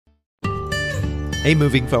Hey,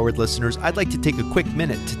 Moving Forward listeners, I'd like to take a quick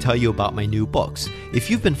minute to tell you about my new books.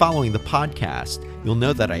 If you've been following the podcast, you'll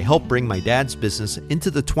know that I helped bring my dad's business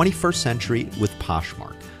into the 21st century with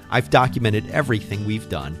Poshmark. I've documented everything we've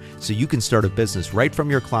done so you can start a business right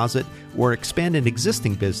from your closet or expand an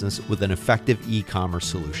existing business with an effective e-commerce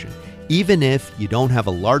solution, even if you don't have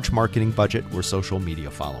a large marketing budget or social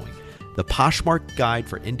media following. The Poshmark Guide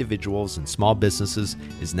for Individuals and Small Businesses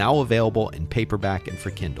is now available in paperback and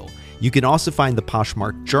for Kindle. You can also find the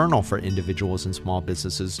Poshmark Journal for Individuals and Small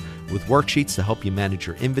Businesses with worksheets to help you manage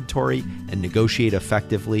your inventory and negotiate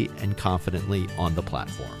effectively and confidently on the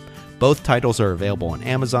platform. Both titles are available on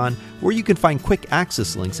Amazon, or you can find quick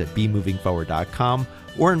access links at bemovingforward.com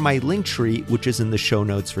or in my link tree, which is in the show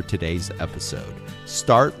notes for today's episode.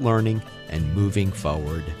 Start learning and moving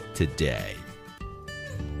forward today.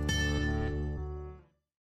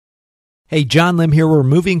 Hey, John Lim here. We're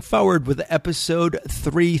moving forward with episode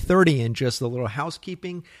 330, and just a little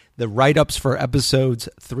housekeeping. The write-ups for episodes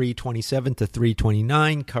 327 to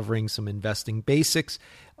 329, covering some investing basics,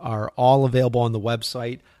 are all available on the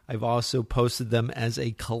website. I've also posted them as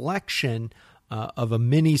a collection of a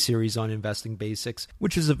mini-series on investing basics,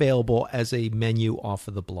 which is available as a menu off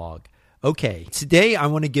of the blog. Okay, today I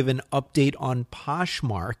want to give an update on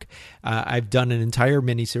Poshmark. I've done an entire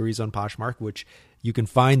mini-series on Poshmark, which you can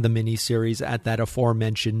find the mini-series at that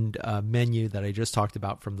aforementioned menu that I just talked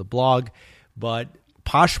about from the blog. But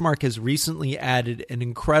Poshmark has recently added an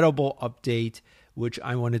incredible update, which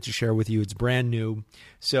I wanted to share with you. It's brand new.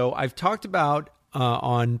 So I've talked about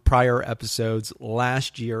on prior episodes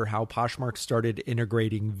last year how Poshmark started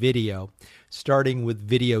integrating video, starting with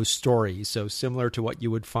video stories. So similar to what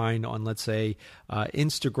you would find on, let's say,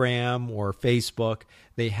 Instagram or Facebook,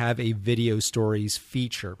 they have a video stories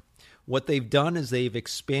feature. What they've done is they've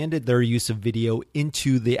expanded their use of video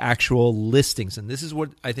into the actual listings. And this is what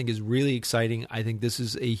I think is really exciting. I think this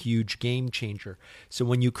is a huge game changer. So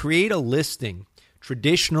when you create a listing,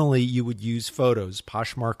 traditionally you would use photos.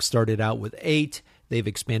 Poshmark started out with 8. They've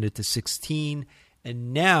expanded to 16.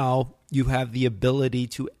 And now you have the ability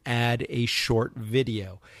to add a short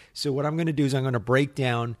video. So what I'm going to do is I'm going to break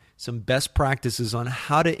down some best practices on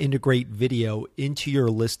how to integrate video into your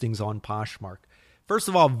listings on Poshmark. First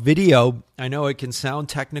of all, video, I know it can sound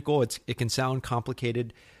technical, it can sound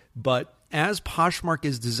complicated, but as Poshmark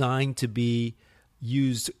is designed to be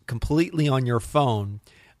used completely on your phone,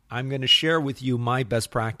 I'm going to share with you my best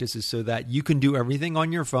practices so that you can do everything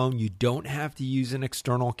on your phone. You don't have to use an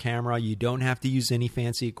external camera. You don't have to use any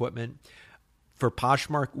fancy equipment. For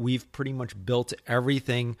Poshmark, we've pretty much built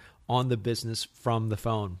everything on the business from the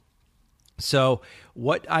phone. So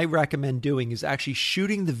what I recommend doing is actually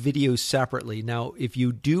shooting the video separately. Now, if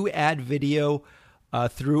you do add video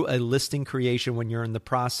through a listing creation when you're in the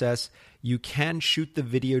process, you can shoot the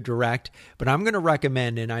video direct. But I'm going to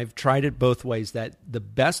recommend, and I've tried it both ways, that the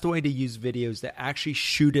best way to use video is to actually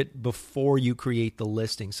shoot it before you create the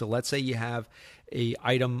listing. So let's say you have an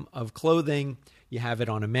item of clothing, you have it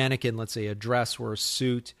on a mannequin, let's say a dress or a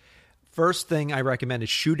suit. First thing I recommend is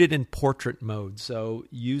shoot it in portrait mode. So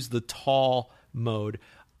use the tall mode.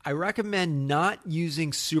 I recommend not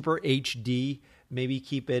using super HD. Maybe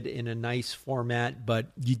keep it in a nice format, but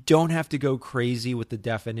you don't have to go crazy with the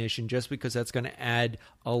definition just because that's going to add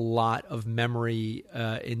a lot of memory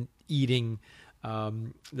in eating.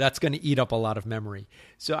 That's going to eat up a lot of memory.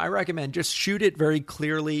 So I recommend just shoot it very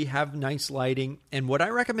clearly, have nice lighting. And what I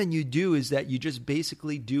recommend you do is that you just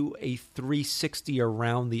basically do a 360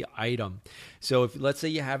 around the item. So if, let's say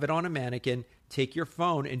you have it on a mannequin, take your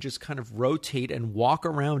phone and just kind of rotate and walk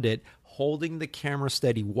around it, holding the camera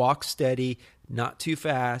steady. Walk steady, not too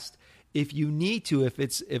fast. If you need to, if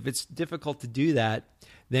it's difficult to do that,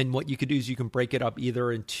 then what you could do is you can break it up either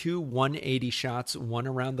in two 180 shots, one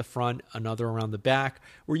around the front, another around the back,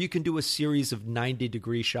 or you can do a series of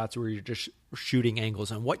 90-degree shots where you're just shooting angles.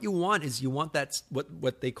 And what you want is that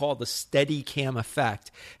what they call the steady cam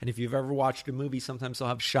effect. And if you've ever watched a movie, sometimes they'll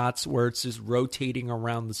have shots where it's just rotating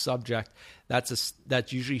around the subject.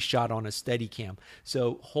 That's usually shot on a steady cam.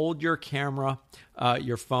 So hold your camera,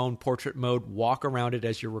 your phone, portrait mode, walk around it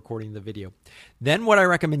as you're recording the video. Then what I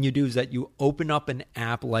recommend you do is that you open up an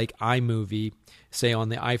app like iMovie, say on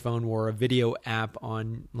the iPhone, or a video app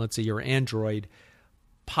on, let's say, your Android.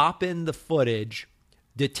 Pop in the footage,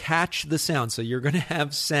 detach the sound. So you're going to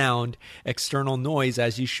have sound, external noise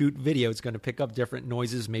as you shoot video. It's going to pick up different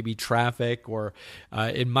noises, maybe traffic, or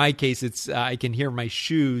in my case, it's I can hear my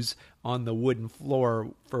shoes on the wooden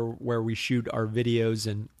floor for where we shoot our videos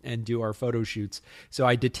and do our photo shoots. So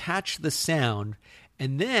I detach the sound,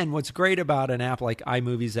 And then what's great about an app like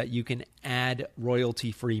iMovie is that you can add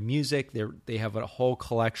royalty-free music. They have a whole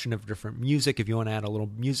collection of different music if you want to add a little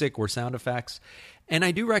music or sound effects. And I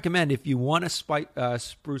do recommend, if you want to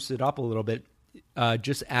spruce it up a little bit,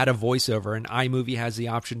 just add a voiceover. And iMovie has the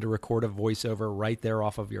option to record a voiceover right there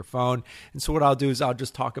off of your phone. And so what I'll do is I'll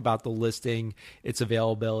just talk about the listing, its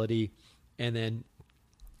availability, and then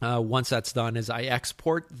once that's done is I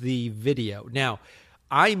export the video. Now,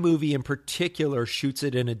 iMovie in particular shoots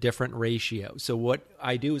it in a different ratio. So what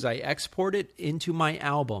I do is I export it into my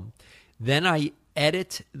album. Then I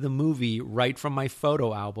edit the movie right from my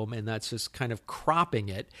photo album, and that's just kind of cropping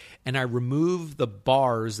it. And I remove the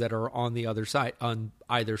bars that are on the other side, on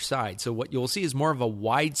either side. So what you'll see is more of a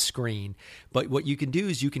widescreen. But what you can do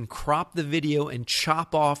is you can crop the video and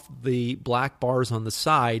chop off the black bars on the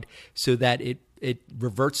side so that it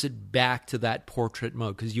reverts it back to that portrait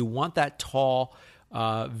mode, because you want that tall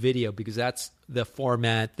video, because that's the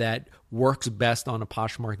format that works best on a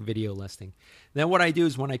Poshmark video listing. Then what I do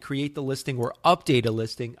is when I create the listing or update a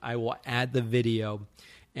listing, I will add the video.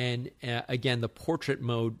 And again, the portrait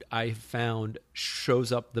mode I found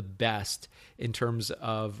shows up the best in terms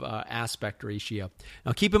of aspect ratio.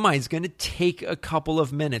 Now, keep in mind, it's going to take a couple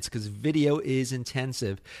of minutes because video is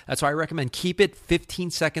intensive. That's why I recommend keep it 15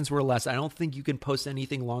 seconds or less. I don't think you can post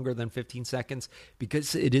anything longer than 15 seconds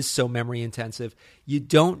because it is so memory intensive. You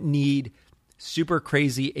don't need super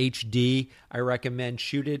crazy HD. I recommend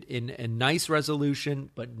shoot it in a nice resolution,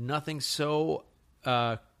 but nothing so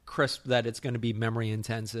crisp that it's going to be memory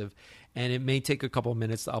intensive, and it may take a couple of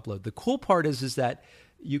minutes to upload. The cool part is that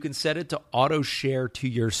you can set it to auto share to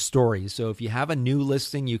your stories. So if you have a new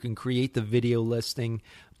listing, you can create the video listing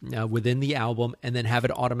within the album and then have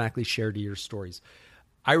it automatically share to your stories.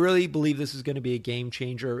 I really believe this is going to be a game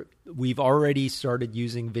changer. We've already started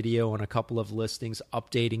using video on a couple of listings,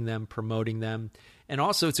 updating them, promoting them. And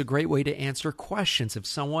also, it's a great way to answer questions. If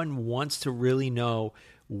someone wants to really know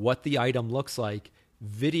what the item looks like,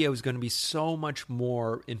 video is going to be so much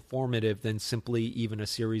more informative than simply even a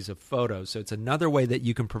series of photos. So it's another way that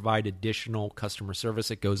you can provide additional customer service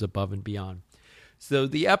that goes above and beyond. So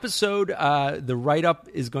the episode, the write-up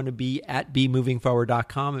is going to be at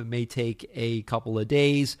bemovingforward.com. It may take a couple of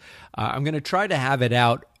days. I'm going to try to have it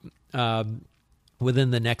out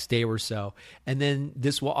within the next day or so. And then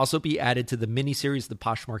this will also be added to the mini-series, the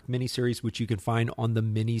Poshmark mini-series, which you can find on the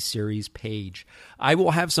mini-series page. I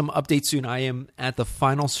will have some updates soon. I am at the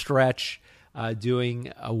final stretch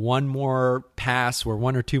doing one more pass or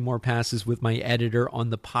one or two more passes with my editor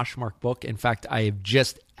on the Poshmark book. In fact, I have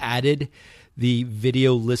just added the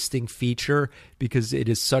video listing feature because it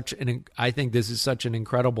is I think this is such an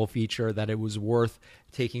incredible feature that it was worth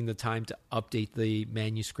taking the time to update the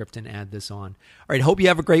manuscript and add this on. All right, hope you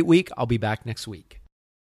have a great week. I'll be back next week.